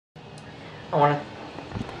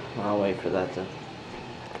I'll wait for that to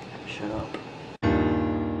shut up.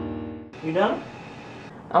 You done?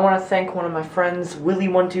 I want to thank one of my friends,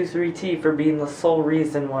 Willie123T, for being the sole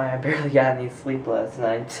reason why I barely got any sleep last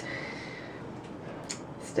night.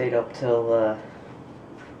 Stayed up till,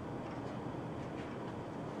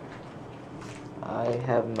 I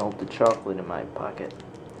have melted chocolate in my pocket.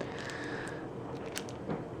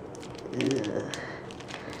 Ugh.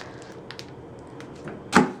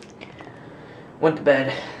 Went to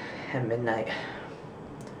bed at midnight,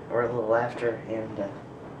 or a little after, and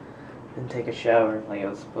didn't take a shower like I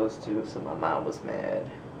was supposed to, so my mom was mad.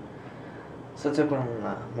 So I took one in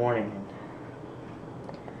the morning.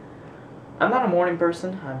 I'm not a morning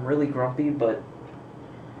person, I'm really grumpy, but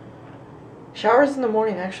showers in the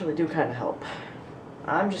morning actually do kind of help.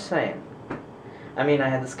 I'm just saying. I mean, I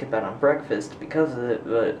had to skip out on breakfast because of it,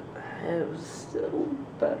 but it was still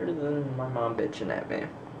better than my mom bitching at me.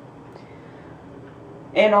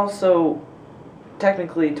 And also,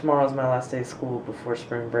 technically tomorrow's my last day of school before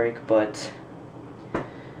spring break, but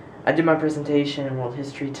I did my presentation in world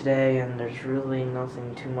history today, and there's really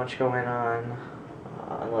nothing too much going on,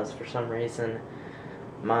 unless for some reason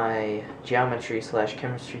my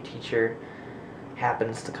geometry/chemistry teacher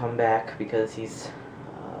happens to come back because he's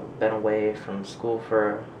been away from school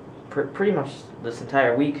for pretty much this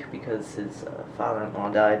entire week because his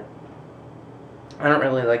father-in-law died. I don't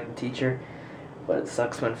really like the teacher, but it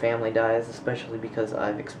sucks when family dies, especially because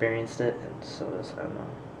I've experienced it, and so does Emma.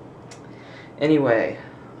 Anyway,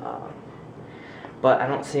 but I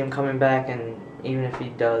don't see him coming back, and even if he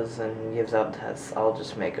does and gives out tests, I'll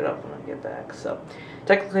just make it up when I get back. So,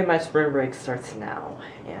 technically my spring break starts now,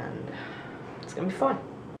 and it's gonna be fun.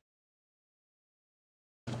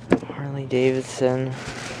 Harley Davidson.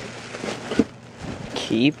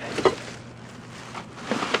 Keep.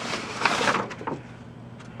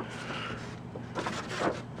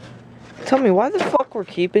 Tell me, why the fuck we're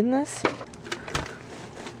keeping this?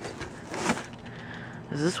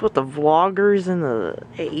 Is this what the vloggers in the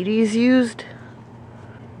 80's used?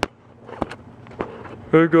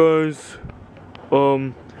 Hey guys,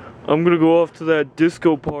 I'm gonna go off to that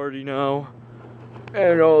disco party now,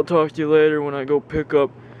 and I'll talk to you later when I go pick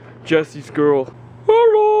up Jesse's girl.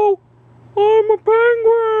 Hello, I'm a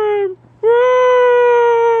penguin!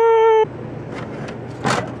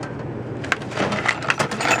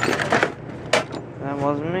 That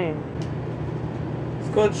wasn't me. Let's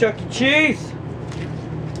go to Chuck E. Cheese!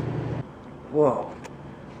 Whoa.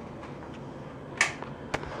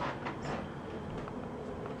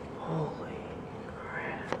 Holy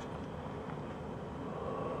crap.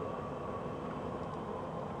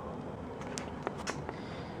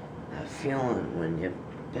 That feeling when you've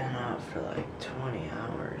been out for like 20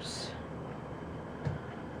 hours.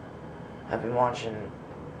 I've been watching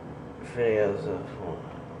videos of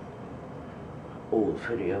old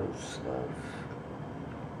videos of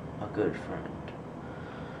a good friend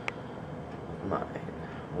of mine,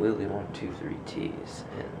 Willie123T's,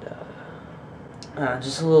 and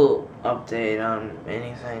just a little update on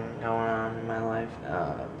anything going on in my life,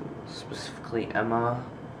 specifically Emma.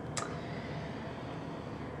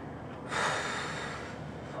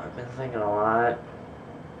 I've been thinking a lot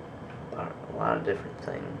about a lot of different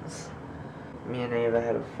things. Me and Ava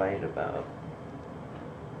had a fight about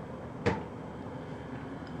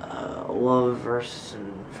love versus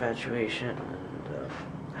infatuation, and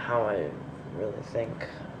how I really think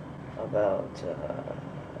about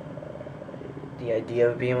the idea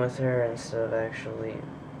of being with her instead of actually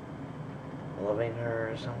loving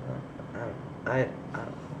her or something. I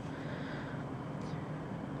don't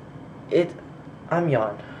know. I'm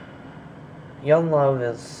young. Young love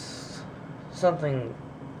is something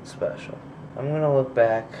special. I'm gonna look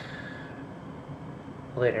back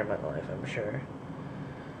later in my life, I'm sure,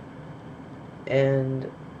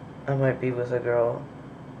 and I might be with a girl,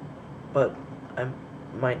 but I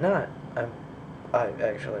might not. I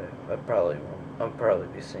probably won't. I'll probably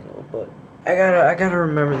be single, but I gotta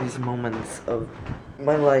remember these moments of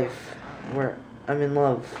my life where I'm in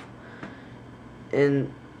love,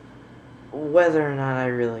 and whether or not I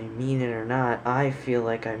really mean it or not, I feel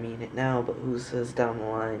like I mean it now, but who says down the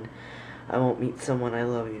line I won't meet someone I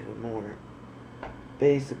love even more.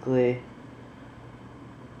 Basically,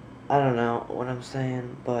 I don't know what I'm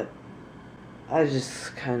saying, but I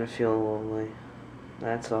just kind of feel lonely.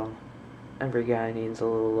 That's all. Every guy needs a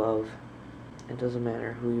little love. It doesn't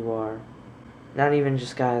matter who you are. Not even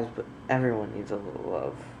just guys, but everyone needs a little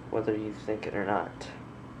love, whether you think it or not.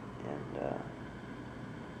 And,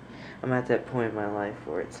 I'm at that point in my life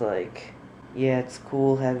where it's like, yeah, it's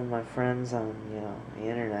cool having my friends on, the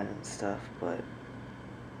internet and stuff, but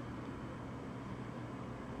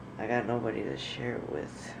I got nobody to share it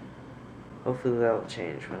with. Hopefully that'll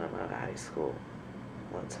change when I'm out of high school.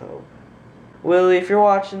 Let's hope. Willie, if you're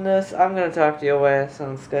watching this, I'm gonna talk to your ass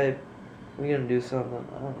on Skype. We're gonna do something.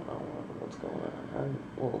 I don't know what's going on.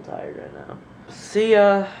 I'm a little tired right now. See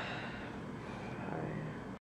ya.